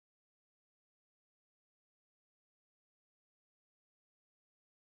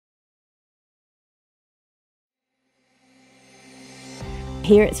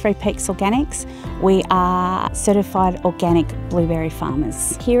Here at Three Peaks Organics, we are certified organic blueberry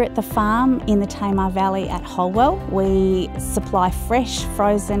farmers. Here at the farm in the Tamar Valley at Holwell, we supply fresh,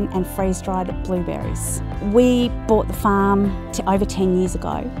 frozen and freeze-dried blueberries. We bought the farm over 10 years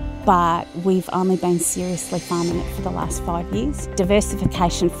ago, but we've only been seriously farming it for the last 5 years.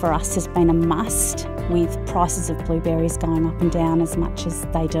 Diversification for us has been a must, with prices of blueberries going up and down as much as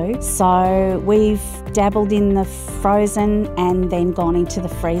they do. So we've dabbled in the frozen and then gone into the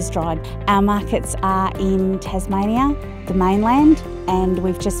freeze-dried. Our markets are in Tasmania, the mainland, and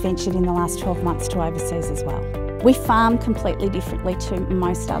we've just ventured in the last 12 months to overseas as well. We farm completely differently to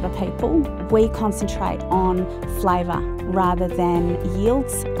most other people. We concentrate on flavour rather than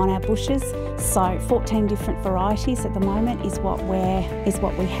yields on our bushes. So 14 different varieties at the moment is what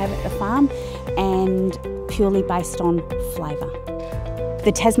we have at the farm, and purely based on flavour.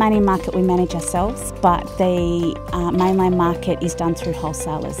 The Tasmanian market we manage ourselves, but the mainland market is done through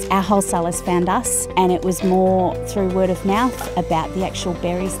wholesalers. Our wholesalers found us, and it was more through word of mouth about the actual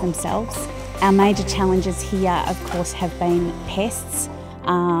berries themselves. Our major challenges here, of course, have been pests.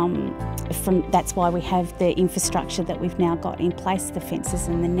 That's why we have the infrastructure that we've now got in place, the fences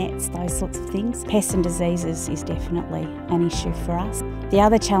and the nets, those sorts of things. Pests and diseases is definitely an issue for us. The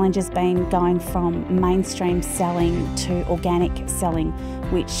other challenge has been going from mainstream selling to organic selling,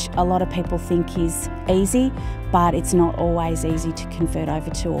 which a lot of people think is easy, but it's not always easy to convert over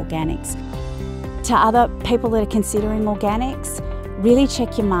to organics. To other people that are considering organics, really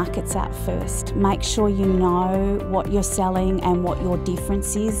check your markets out first. Make sure you know what you're selling and what your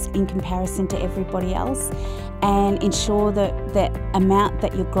difference is in comparison to everybody else, and ensure that the amount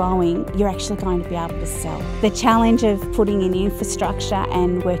that you're growing, you're actually going to be able to sell. The challenge of putting in infrastructure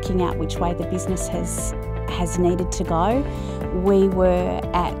and working out which way the business has needed to go, we were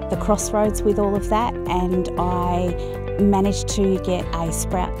at the crossroads with all of that, and I managed to get a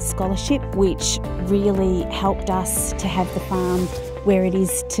Sprout Scholarship, which really helped us to have the farm where it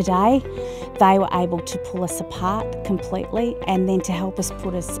is today. They were able to pull us apart completely and then to help us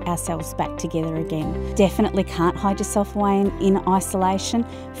put ourselves back together again. Definitely can't hide yourself away in isolation.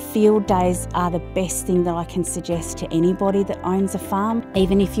 Field days are the best thing that I can suggest to anybody that owns a farm.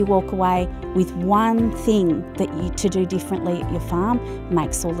 Even if you walk away with one thing to do differently at your farm,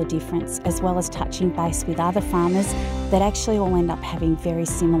 makes all the difference, as well as touching base with other farmers that actually all end up having very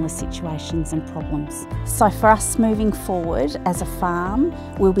similar situations and problems. So for us moving forward as a farm,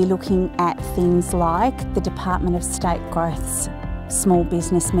 we'll be looking at things like the Department of State Growth's small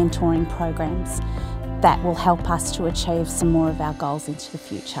business mentoring programs that will help us to achieve some more of our goals into the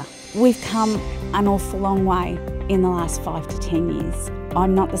future. We've come an awful long way in the last 5 to 10 years.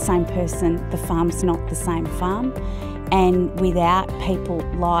 I'm not the same person, the farm's not the same farm, and without people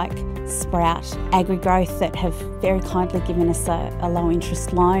like Sprout AgriGrowth that have very kindly given us a low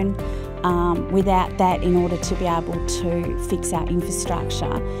interest loan, without that, in order to be able to fix our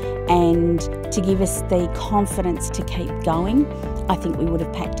infrastructure and to give us the confidence to keep going, I think we would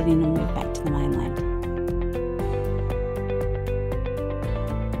have packed it in and moved back to the mainland.